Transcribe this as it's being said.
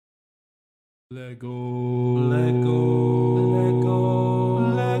Lego, Lego, Lego,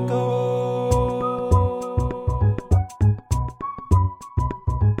 Lego.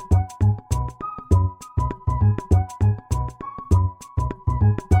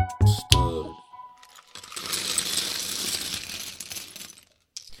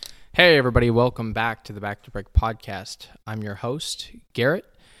 Hey everybody, welcome back to the Back to Break podcast. I'm your host, Garrett,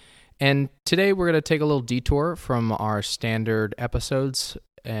 and today we're going to take a little detour from our standard episodes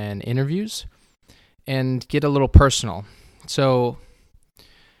and interviews and get a little personal. So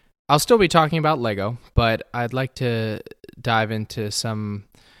I'll still be talking about Lego, but I'd like to dive into some,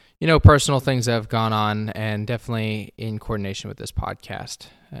 personal things that have gone on and definitely in coordination with this podcast.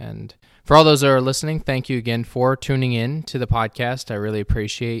 And for all those that are listening, thank you again for tuning in to the podcast. I really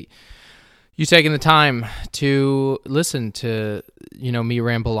appreciate you taking the time to listen to, me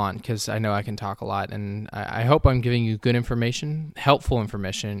ramble on, because I know I can talk a lot, and I hope I'm giving you good information, helpful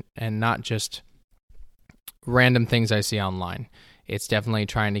information, and not just random things I see online. It's definitely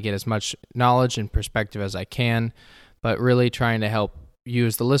trying to get as much knowledge and perspective as I can, but really trying to help you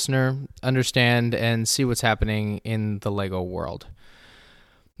as the listener understand and see what's happening in the Lego world.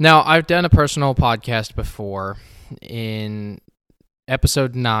 Now, I've done a personal podcast before. In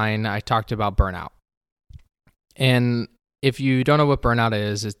episode 9, I talked about burnout. And if you don't know what burnout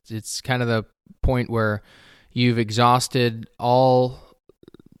is, it's kind of the point where you've exhausted all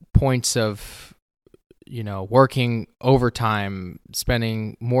points of, working overtime,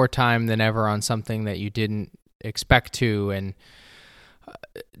 spending more time than ever on something that you didn't expect to, and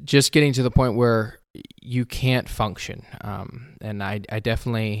just getting to the point where you can't function. And I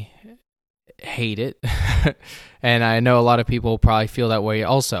definitely hate it. And I know a lot of people probably feel that way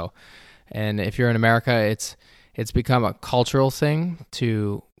also. And if you're in America, it's become a cultural thing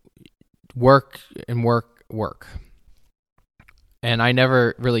to work. And I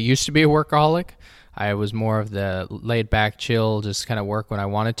never really used to be a workaholic. I was more of the laid back, chill, just kind of work when I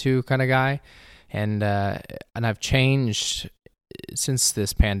wanted to kind of guy. And I've changed since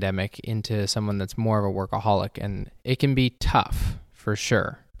this pandemic into someone that's more of a workaholic, and it can be tough for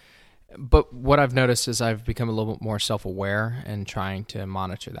sure. But what I've noticed is I've become a little bit more self-aware and trying to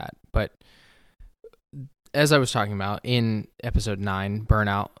monitor that. But as I was talking about in episode 9,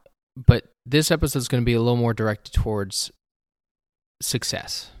 burnout, but this episode is going to be a little more directed towards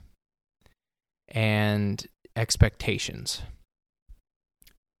success and expectations.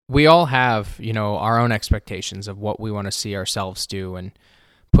 We all have, our own expectations of what we want to see ourselves do and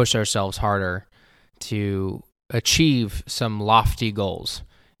push ourselves harder to achieve some lofty goals.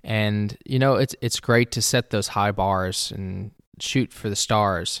 And, it's great to set those high bars and shoot for the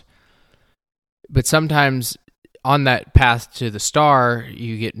stars. But sometimes on that path to the star,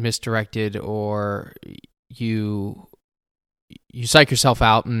 you get misdirected, or you psych yourself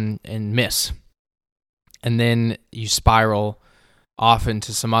out and miss. And then you spiral off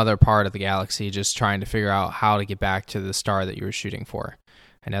into some other part of the galaxy, just trying to figure out how to get back to the star that you were shooting for.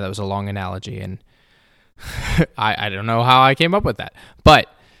 I know that was a long analogy, and I don't know how I came up with that. But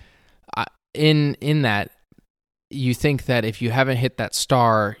in that, you think that if you haven't hit that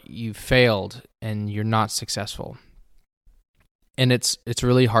star, you've failed and you're not successful. And it's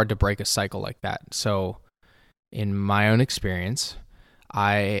really hard to break a cycle like that. So in my own experience,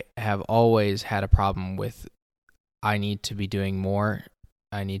 I have always had a problem with I need to be doing more.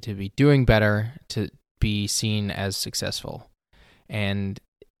 I need to be doing better to be seen as successful. And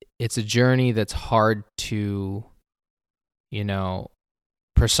it's a journey that's hard to,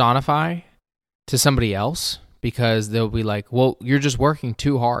 personify to somebody else, because they'll be like, well, you're just working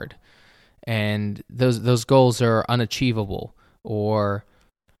too hard, and those goals are unachievable, or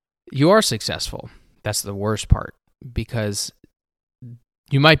you are successful. That's the worst part, because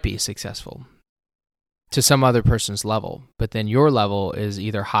you might be successful to some other person's level, but then your level is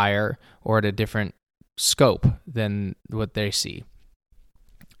either higher or at a different scope than what they see.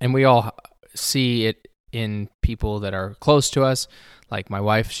 And we all see it in people that are close to us. Like my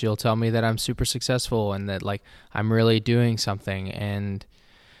wife, she'll tell me that I'm super successful and that I'm really doing something, and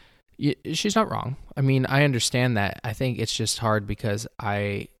she's not wrong. I mean, I understand that. I think it's just hard because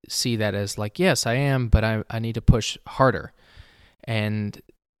I see that as yes, I am, but I need to push harder. And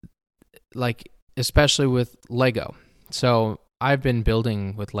especially with Lego. So I've been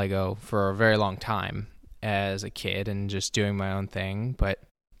building with Lego for a very long time as a kid and just doing my own thing, but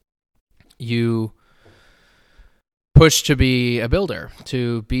you push to be a builder,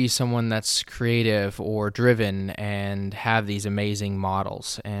 to be someone that's creative or driven and have these amazing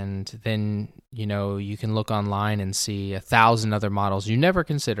models. And then, you can look online and see 1,000 other models you never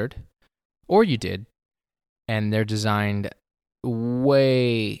considered, or you did, and they're designed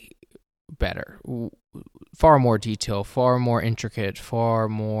way better, far more detail, far more intricate, far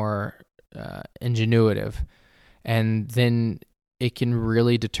more ingenuitive, and then it can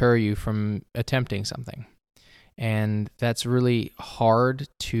really deter you from attempting something. And that's really hard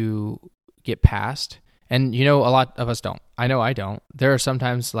to get past. And a lot of us don't. I know I don't. There are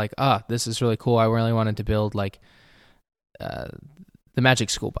sometimes like, this is really cool. I really wanted to build like the Magic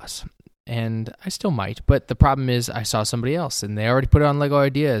School Bus. And I still might, but the problem is I saw somebody else and they already put it on Lego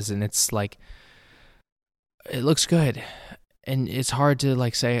Ideas, and it's like, it looks good. And it's hard to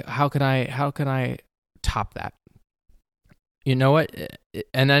like say, how can I top that? You know what?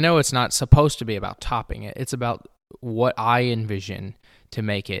 And I know it's not supposed to be about topping it. It's about what I envision to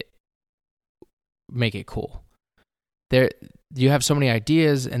make it cool. There, you have so many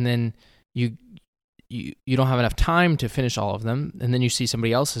ideas, and then you don't have enough time to finish all of them, and then you see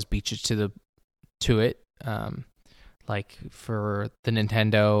somebody else's beaches to it. Like for the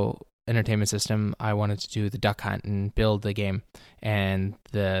Nintendo Entertainment System, I wanted to do the Duck Hunt and build the game and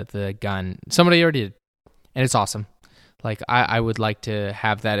the gun. Somebody already did, and it's awesome. Like I would like to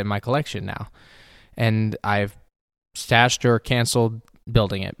have that in my collection now, and I've stashed or canceled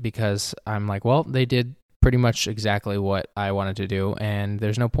building it because I'm like, well, they did pretty much exactly what I wanted to do, and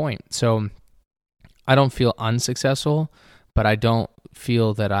there's no point. So I don't feel unsuccessful, but I don't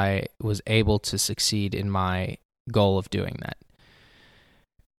feel that I was able to succeed in my goal of doing that.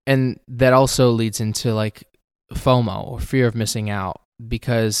 And that also leads into like FOMO, or fear of missing out,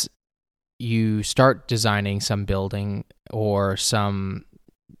 because you start designing some building or some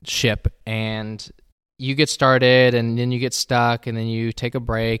ship and you get started and then you get stuck and then you take a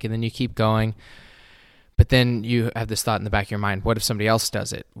break and then you keep going. But then you have this thought in the back of your mind, what if somebody else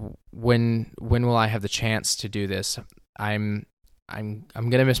does it? When will I have the chance to do this? I'm going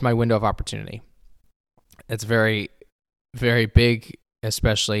to miss my window of opportunity. It's very, very big,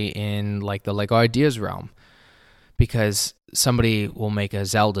 especially in like the Lego Ideas realm, because somebody will make a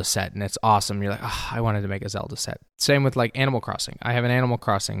Zelda set and it's awesome. You're like, I wanted to make a Zelda set. Same with like Animal Crossing. I have an Animal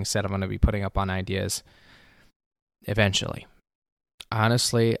Crossing set I'm going to be putting up on Ideas eventually.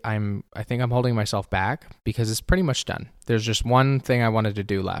 Honestly, I think I'm holding myself back because it's pretty much done. There's just one thing I wanted to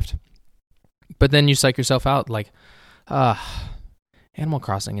do left. But then you psych yourself out like, Animal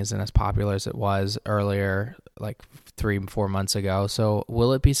Crossing isn't as popular as it was earlier, like 3-4 months ago. So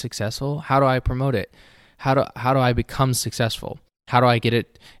will it be successful? How do I promote it? How do I become successful? How do I get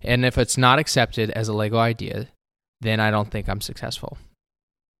it? And if it's not accepted as a Lego idea, then I don't think I'm successful.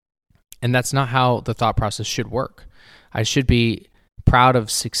 And that's not how the thought process should work. I should be proud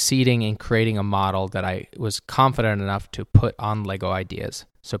of succeeding in creating a model that I was confident enough to put on Lego Ideas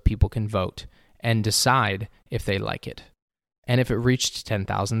so people can vote and decide if they like it. And if it reached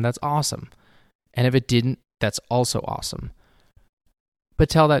 10,000, that's awesome. And if it didn't, that's also awesome. But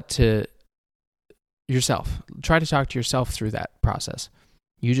tell that to yourself. Try to talk to yourself through that process.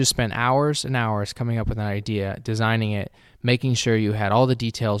 You just spent hours and hours coming up with an idea, designing it, making sure you had all the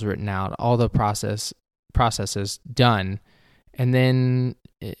details written out, all the processes done, and then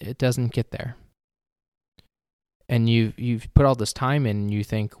it doesn't get there. And you've put all this time in, and you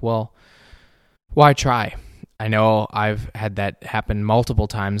think, well, why try? I know I've had that happen multiple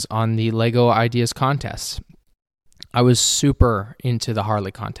times on the Lego Ideas contests. I was super into the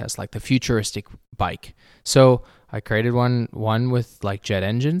Harley contest, like the futuristic bike. So I created one with like jet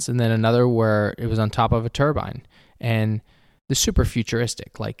engines, and then another where it was on top of a turbine. And the super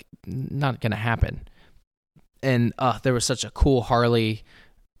futuristic, like not going to happen. And there was such a cool Harley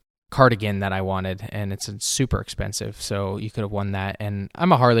cardigan that I wanted, and it's super expensive, so you could have won that. And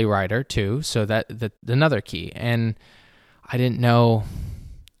I'm a Harley rider too, so that's another key. And I didn't know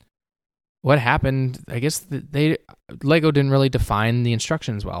what happened. I guess Lego didn't really define the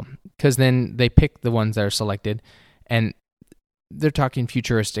instructions well, because then they pick the ones that are selected, and they're talking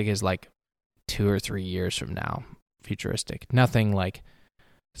futuristic is like 2 or 3 years from now. Futuristic, nothing like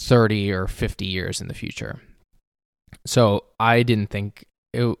 30 or 50 years in the future. So I didn't think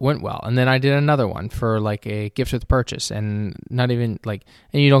it went well. And then I did another one for like a gift with purchase, and not even like,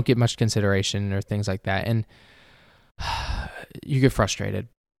 and you don't get much consideration or things like that. And you get frustrated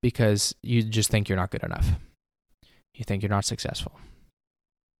because you just think you're not good enough. You think you're not successful.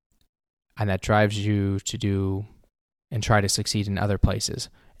 And that drives you to do and try to succeed in other places.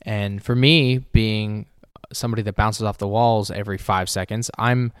 And for me, being somebody that bounces off the walls every 5 seconds,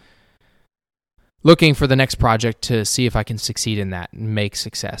 I'm looking for the next project to see if I can succeed in that, make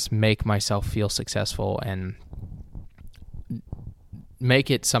myself feel successful, and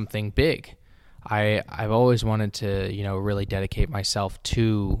make it something big. I've always wanted to, really dedicate myself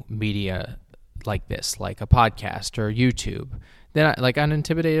to media like this, like a podcast or YouTube. then I'm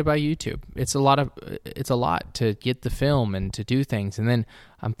intimidated by YouTube. It's a lot to get the film and to do things. And then,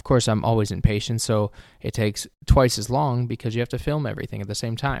 of course, I'm always impatient, so it takes twice as long because you have to film everything at the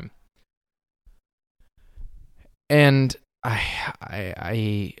same time. And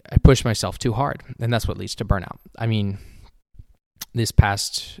I push myself too hard, and that's what leads to burnout. I mean, this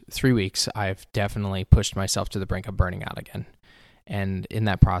past 3 weeks, I've definitely pushed myself to the brink of burning out again. And in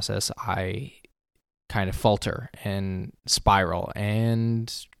that process, I kind of falter and spiral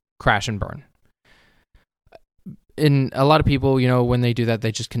and crash and burn. And a lot of people, when they do that,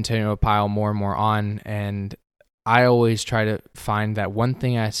 they just continue to pile more and more on. And I always try to find that one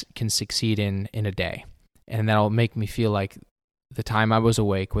thing I can succeed in a day. And that'll make me feel like the time I was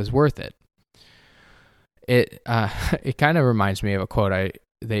awake was worth it. It kind of reminds me of a quote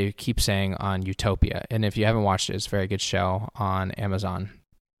they keep saying on Utopia. And if you haven't watched it, it's a very good show on Amazon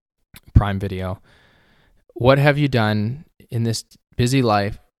Prime Video. What have you done in this busy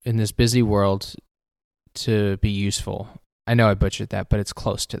life, in this busy world, to be useful? I know I butchered that, but it's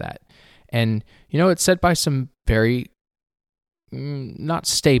close to that. And, it's said by some very not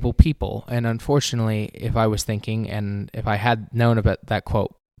stable people. And unfortunately, if I was thinking and if I had known about that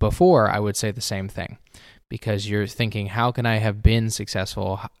quote before, I would say the same thing. Because you're thinking, how can I have been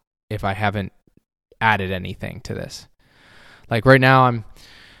successful if I haven't added anything to this? Like right now,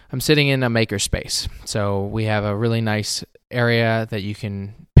 I'm sitting in a makerspace. So we have a really nice area that you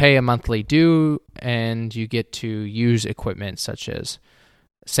can pay a monthly due, and you get to use equipment such as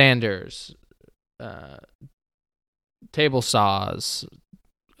sanders, table saws,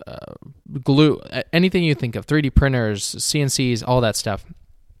 glue, anything you think of, 3D printers, CNCs, all that stuff.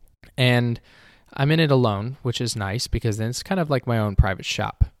 And I'm in it alone, which is nice because then it's kind of like my own private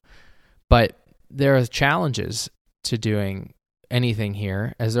shop. But there are challenges to doing anything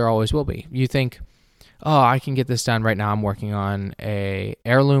here, as there always will be. You think, I can get this done right now. I'm working on a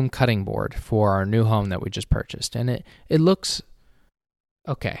heirloom cutting board for our new home that we just purchased, and it looks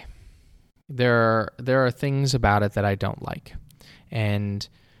okay. There are things about it that I don't like. And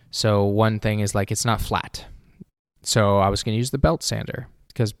so one thing is it's not flat. So I was going to use the belt sander,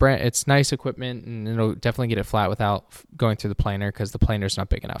 because it's nice equipment and it'll definitely get it flat without going through the planer, because the planer's not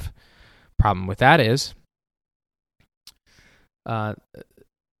big enough. Problem with that is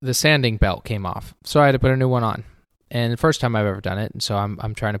the sanding belt came off, so I had to put a new one on. And the first time I've ever done it, and so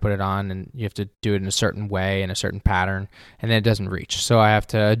I'm trying to put it on, and you have to do it in a certain way, in a certain pattern, and then it doesn't reach. So I have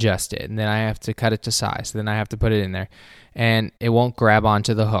to adjust it, and then I have to cut it to size, then I have to put it in there, and it won't grab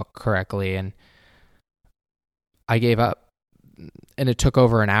onto the hook correctly, and I gave up. And it took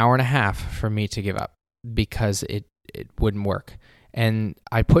over an hour and a half for me to give up because it wouldn't work. And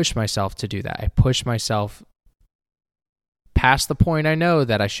I pushed myself to do that. I pushed myself past the point I know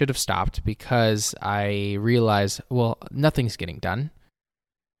that I should have stopped, because I realized, nothing's getting done.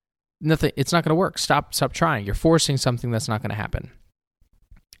 It's not going to work. Stop trying. You're forcing something that's not going to happen.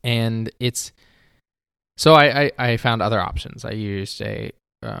 And so I found other options. I used a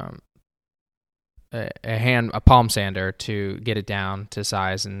palm sander to get it down to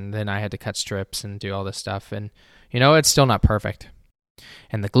size, and then I had to cut strips and do all this stuff, and it's still not perfect.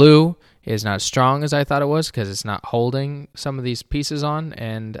 And the glue is not as strong as I thought it was, because it's not holding some of these pieces on,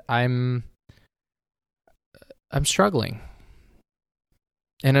 and I'm struggling.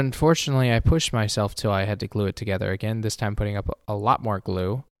 And unfortunately, I pushed myself till I had to glue it together again, this time putting up a lot more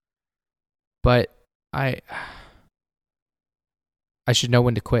glue. But I should know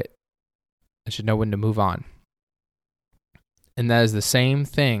when to quit. I should know when to move on. And that is the same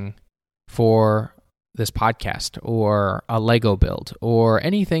thing for this podcast or a Lego build or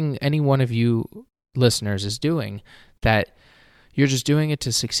anything any one of you listeners is doing, that you're just doing it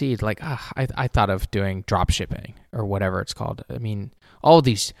to succeed. I thought of doing drop shipping or whatever it's called. I mean, all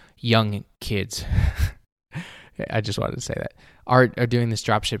these young kids, I just wanted to say that, are doing this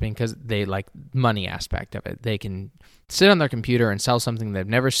drop shipping because they like money aspect of it. They can sit on their computer and sell something they've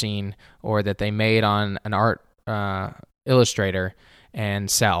never seen or that they made on an art Illustrator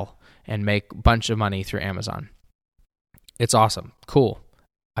and sell and make a bunch of money through Amazon. It's awesome. Cool.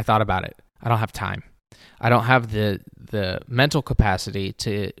 I thought about it. I don't have time. I don't have the mental capacity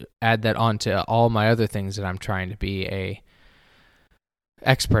to add that on to all my other things that I'm trying to be a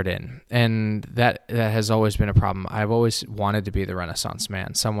expert in. And that has always been a problem. I've always wanted to be the Renaissance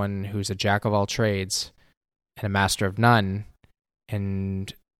man, someone who's a jack of all trades and a master of none.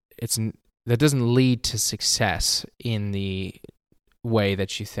 And that doesn't lead to success in the way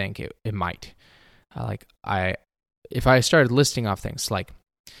that you think it might. If I started listing off things like,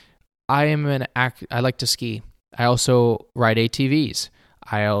 I like to ski. I also ride ATVs.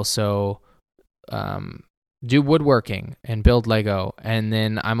 I also do woodworking and build Lego. And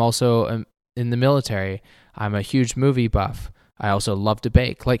then I'm also in the military. I'm a huge movie buff. I also love to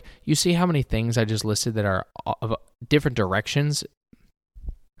bake. Like, you see how many things I just listed that are of different directions?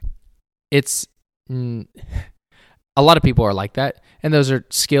 It's a lot of people are like that, and those are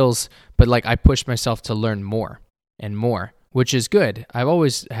skills, but like I push myself to learn more and more, which is good. I've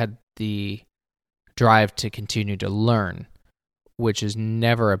always had the drive to continue to learn, which is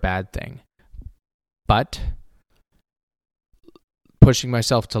never a bad thing. But pushing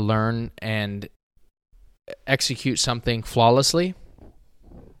myself to learn and execute something flawlessly,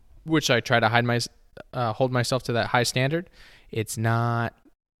 which I try to hold myself to that high standard, it's not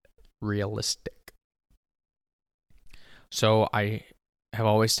realistic. So I have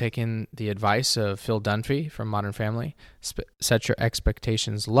always taken the advice of Phil Dunphy from Modern Family: set your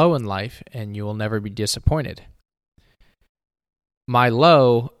expectations low in life and you will never be disappointed. My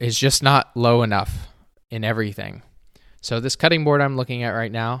low is just not low enough in everything. So this cutting board I'm looking at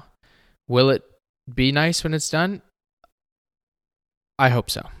right now, will it be nice when it's done? I hope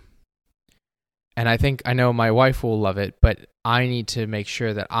so. And I know my wife will love it, but I need to make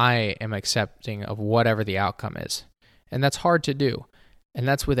sure that I am accepting of whatever the outcome is. And that's hard to do. And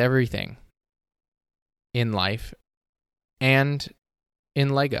that's with everything in life and in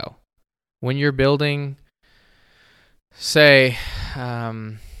Lego. When you're building, say,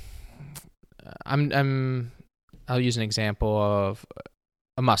 I'll use an example of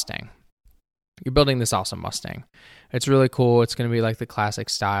a Mustang. You're building this awesome Mustang. It's really cool. It's going to be like the classic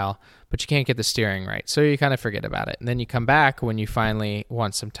style, but you can't get the steering right. So you kind of forget about it. And then you come back when you finally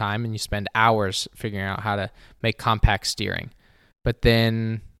want some time and you spend hours figuring out how to make compact steering. But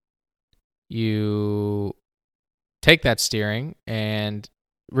then you take that steering and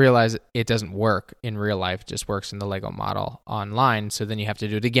realize it doesn't work in real life. It just works in the Lego model online. So then you have to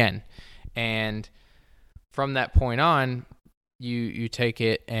do it again. And from that point on, you take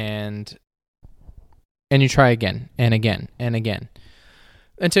it and you try again and again and again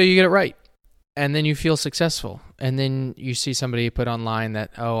until you get it right. And then you feel successful. And then you see somebody put online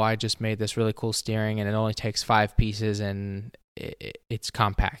that, oh, I just made this really cool steering and it only takes 5 pieces and it's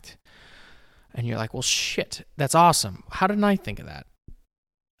compact. And you're like, well, shit, that's awesome. How didn't I think of that?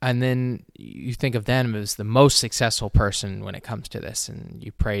 And then you think of them as the most successful person when it comes to this, and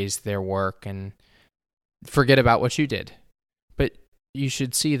you praise their work and forget about what you did. But you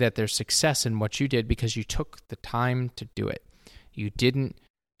should see that there's success in what you did because you took the time to do it. You didn't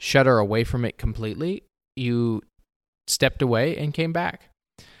shudder away from it completely. You stepped away and came back.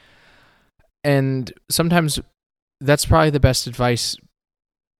 And sometimes that's probably the best advice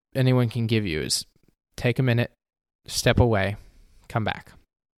anyone can give you is take a minute, step away, come back.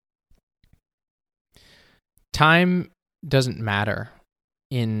 Time doesn't matter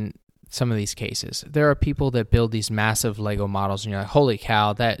in some of these cases. There are people that build these massive Lego models and you're like, holy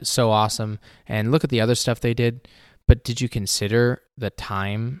cow, that's so awesome. And look at the other stuff they did. But did you consider the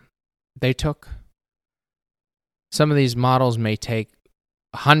time they took? Some of these models may take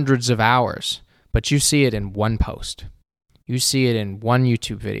hundreds of hours, but you see it in one post. You see it in one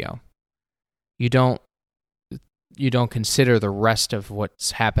YouTube video. You don't consider the rest of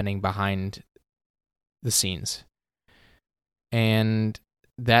what's happening behind the scenes. And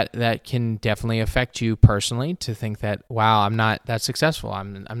that can definitely affect you personally to think that, wow, I'm not that successful.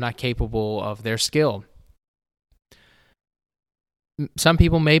 I'm not capable of their skill. Some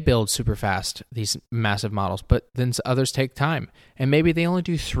people may build super fast, these massive models, but then others take time. And maybe they only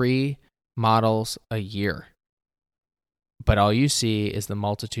do 3 models a year. But all you see is the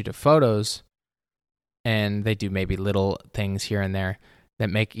multitude of photos, and they do maybe little things here and there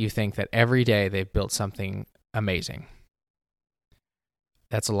that make you think that every day they've built something amazing.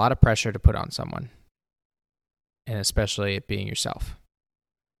 That's a lot of pressure to put on someone, and especially it being yourself.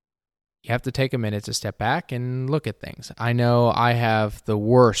 You have to take a minute to step back and look at things. I know I have the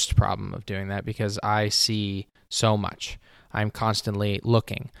worst problem of doing that because I see so much. I'm constantly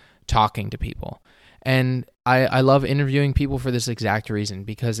looking, talking to people. And I love interviewing people for this exact reason,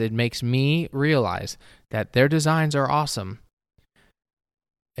 because it makes me realize that their designs are awesome.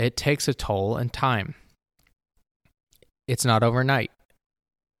 It takes a toll and time. It's not overnight.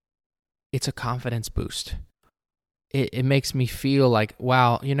 It's a confidence boost. It makes me feel like,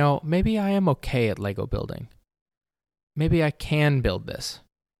 wow, maybe I am okay at Lego building. Maybe I can build this.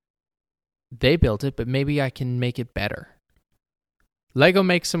 They built it, but maybe I can make it better. Lego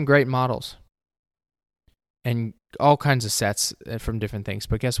makes some great models and all kinds of sets from different things.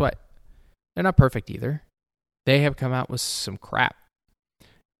 But guess what? They're not perfect either. They have come out with some crap,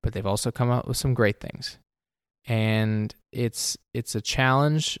 but they've also come out with some great things. And it's a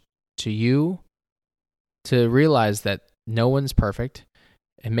challenge to you to realize that no one's perfect,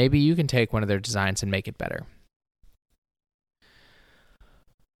 and maybe you can take one of their designs and make it better.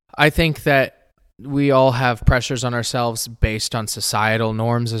 I think that we all have pressures on ourselves based on societal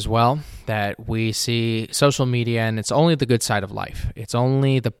norms as well, that we see social media and it's only the good side of life. It's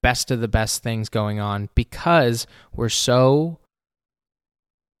only the best of the best things going on because we're so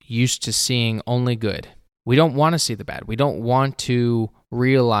used to seeing only good. We don't want to see the bad. We don't want to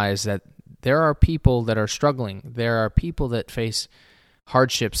realize that there are people that are struggling. There are people that face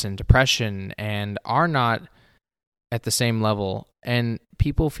hardships and depression and are not at the same level, and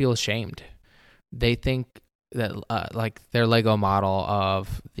people feel ashamed. They think that like their Lego model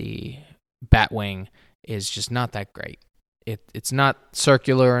of the Batwing is just not that great. It's not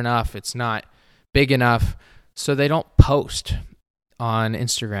circular enough. It's not big enough, so they don't post on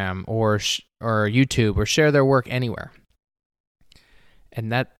Instagram or YouTube or share their work anywhere.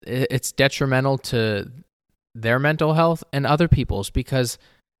 And that it's detrimental to their mental health and other people's, because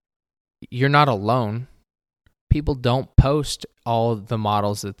you're not alone. People don't post all the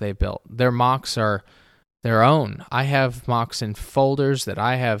models that they built. Their mocks are their own. I have mocks in folders that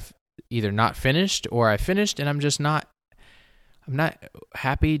I have either not finished or I finished, and I'm not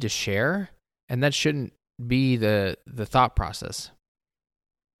happy to share, and that shouldn't be the thought process.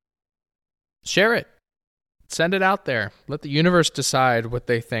 Share it. Send it out there. Let the universe decide what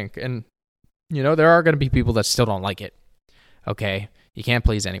they think. And, there are going to be people that still don't like it. Okay? You can't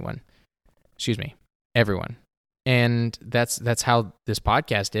please anyone. Everyone. And that's how this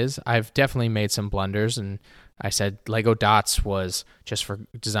podcast is. I've definitely made some blunders, and I said Lego Dots was just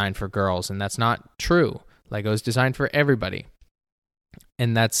designed for girls, and that's not true. Lego is designed for everybody.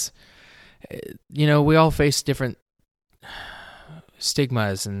 And that's, we all face different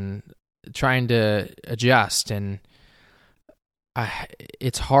stigmas and trying to adjust, and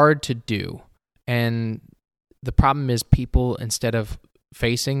it's hard to do. And the problem is people, instead of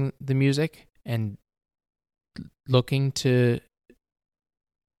facing the music and looking to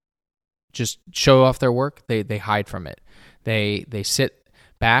just show off their work, they hide from it. They sit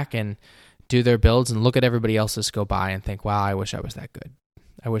back and do their builds and look at everybody else's go by and think, wow, I wish I was that good.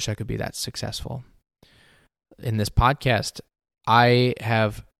 I wish I could be that successful. In this podcast, I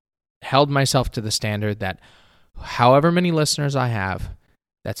have held myself to the standard that however many listeners I have,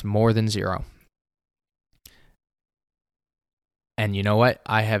 that's more than zero. And you know what?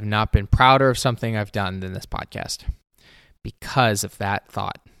 I have not been prouder of something I've done than this podcast because of that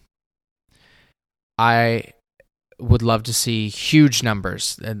thought. I would love to see huge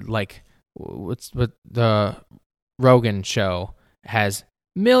numbers, like what the Rogan show has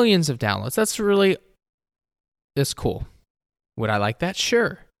millions of downloads. That's cool. Would I like that?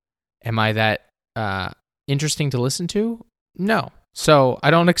 Sure. Am I that interesting to listen to? No. So I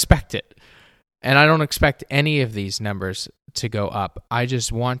don't expect it. And I don't expect any of these numbers to go up. I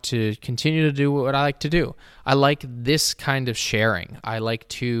just want to continue to do what I like to do. I like this kind of sharing. I like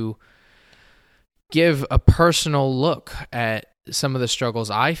to give a personal look at some of the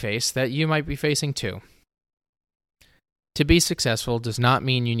struggles I face that you might be facing too. To be successful does not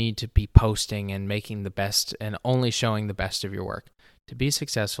mean you need to be posting and making the best and only showing the best of your work. To be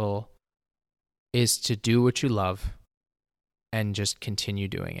successful is to do what you love and just continue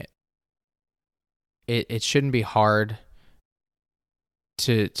doing it. It shouldn't be hard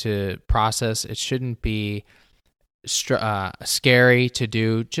to process. It shouldn't be scary to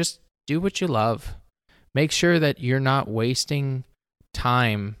do. Just do what you love. Make sure that you're not wasting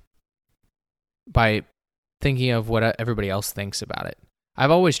time by thinking of what everybody else thinks about it.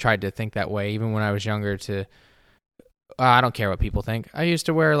 I've always tried to think that way, even when I was younger, I don't care what people think. I used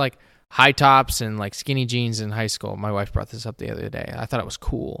to wear like high tops and like skinny jeans in high school. My wife brought this up the other day. I thought it was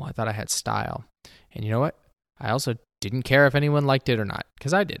cool. I thought I had style. And you know what? I also didn't care if anyone liked it or not,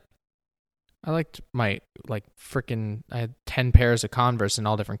 because I did. I liked I had 10 pairs of Converse in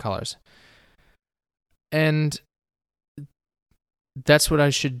all different colors. And that's what I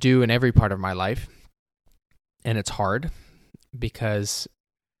should do in every part of my life. And it's hard because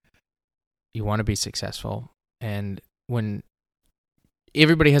you want to be successful. And when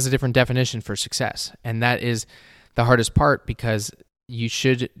everybody has a different definition for success, and that is the hardest part, because you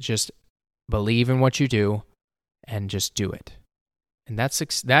should just believe in what you do and just do it. And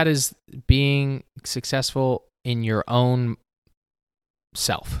that is being successful in your own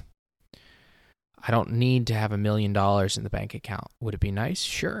self. I don't need to have $1 million in the bank account. Would it be nice?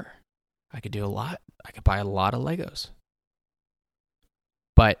 Sure. I could do a lot. I could buy a lot of Legos.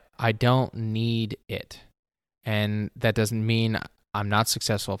 But I don't need it. And that doesn't mean I'm not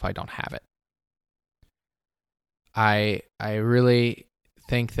successful if I don't have it. I really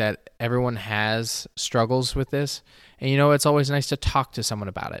think that Everyone has struggles with this. And it's always nice to talk to someone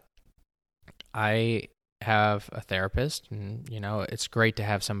about it. I have a therapist, and it's great to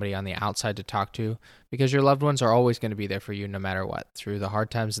have somebody on the outside to talk to, because your loved ones are always going to be there for you no matter what, through the hard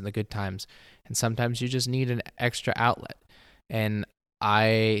times and the good times. And sometimes you just need an extra outlet. And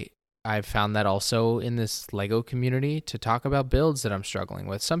I've found that also in this Lego community, to talk about builds that I'm struggling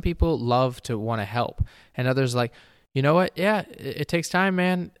with. Some people love to want to help, and others like, you know what? Yeah, it takes time,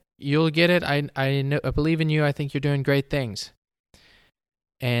 man. You'll get it. I know, I believe in you. I think you're doing great things.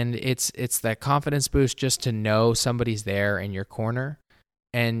 And it's that confidence boost just to know somebody's there in your corner.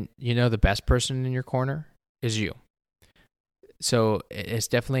 And the best person in your corner is you. So it's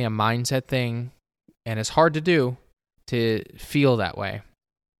definitely a mindset thing, and it's hard to do, to feel that way.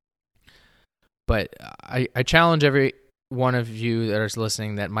 But I challenge every one of you that is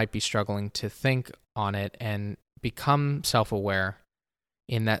listening that might be struggling to think on it and become self-aware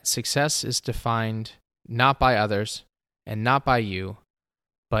in that success is defined not by others and not by you,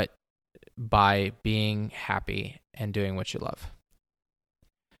 but by being happy and doing what you love.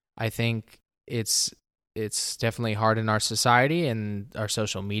 I think it's definitely hard in our society and our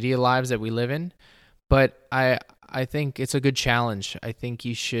social media lives that we live in, but I think it's a good challenge. I think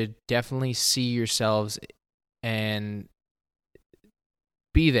you should definitely see yourselves and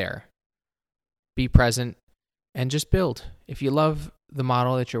be there, be present, and just build. If you love the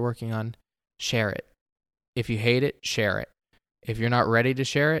model that you're working on, share it. If you hate it, share it. If you're not ready to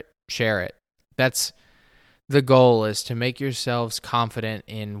share it, share it. That's the goal, is to make yourselves confident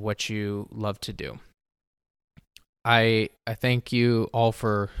in what you love to do. I thank you all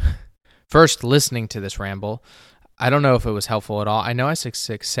for first listening to this ramble. I don't know if it was helpful at all. I know I said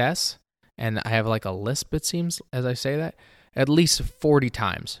success, and I have like a lisp, it seems, as I say that, at least 40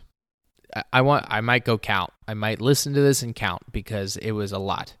 times. I might go count. I might listen to this and count, because it was a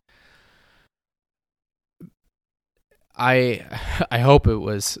lot. I hope it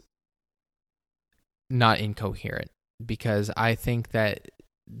was not incoherent, because I think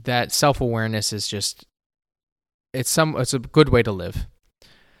that self-awareness is just, it's a good way to live.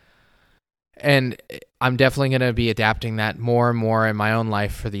 And I'm definitely going to be adapting that more and more in my own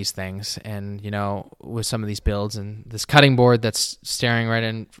life for these things. And, with some of these builds and this cutting board that's staring right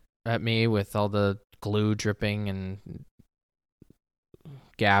in at me with all the glue dripping and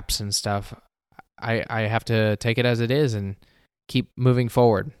gaps and stuff, I have to take it as it is and keep moving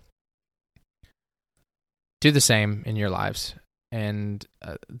forward. Do the same in your lives. And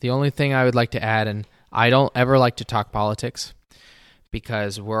the only thing I would like to add, and I don't ever like to talk politics,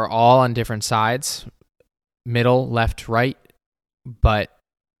 because we're all on different sides, middle, left, right, but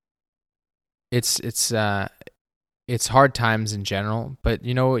it's hard times in general. But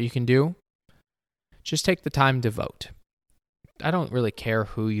you know what you can do? Just take the time to vote. I don't really care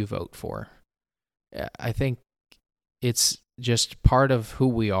who you vote for. I think it's just part of who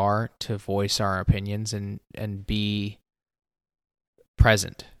we are to voice our opinions and be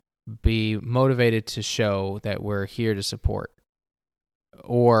present, be motivated to show that we're here to support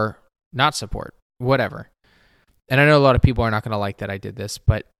or not support, whatever. And I know a lot of people are not going to like that I did this,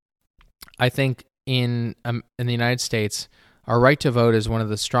 but I think in the United States, our right to vote is one of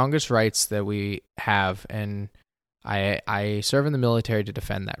the strongest rights that we have, and I serve in the military to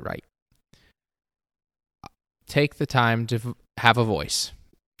defend that right. Take the time to have a voice,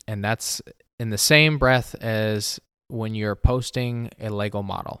 and that's in the same breath as when you're posting a Lego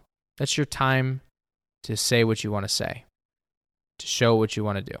model. That's your time to say what you want to say, to show what you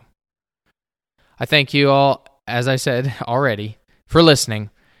want to do. I thank you all, as I said already, for listening.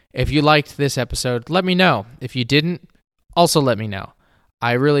 If you liked this episode, let me know. If you didn't, also let me know.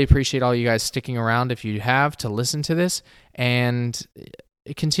 I really appreciate all you guys sticking around, if you have, to listen to this, and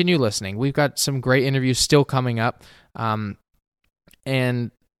continue listening. We've got some great interviews still coming up,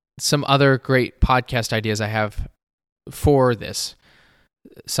 and some other great podcast ideas I have for this.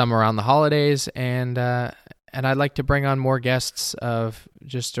 Some around the holidays, and I'd like to bring on more guests of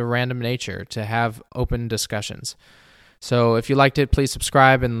just a random nature to have open discussions. So if you liked it, please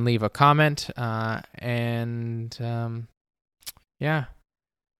subscribe and leave a comment. Yeah,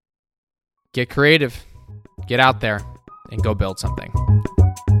 get creative, get out there, and go build something.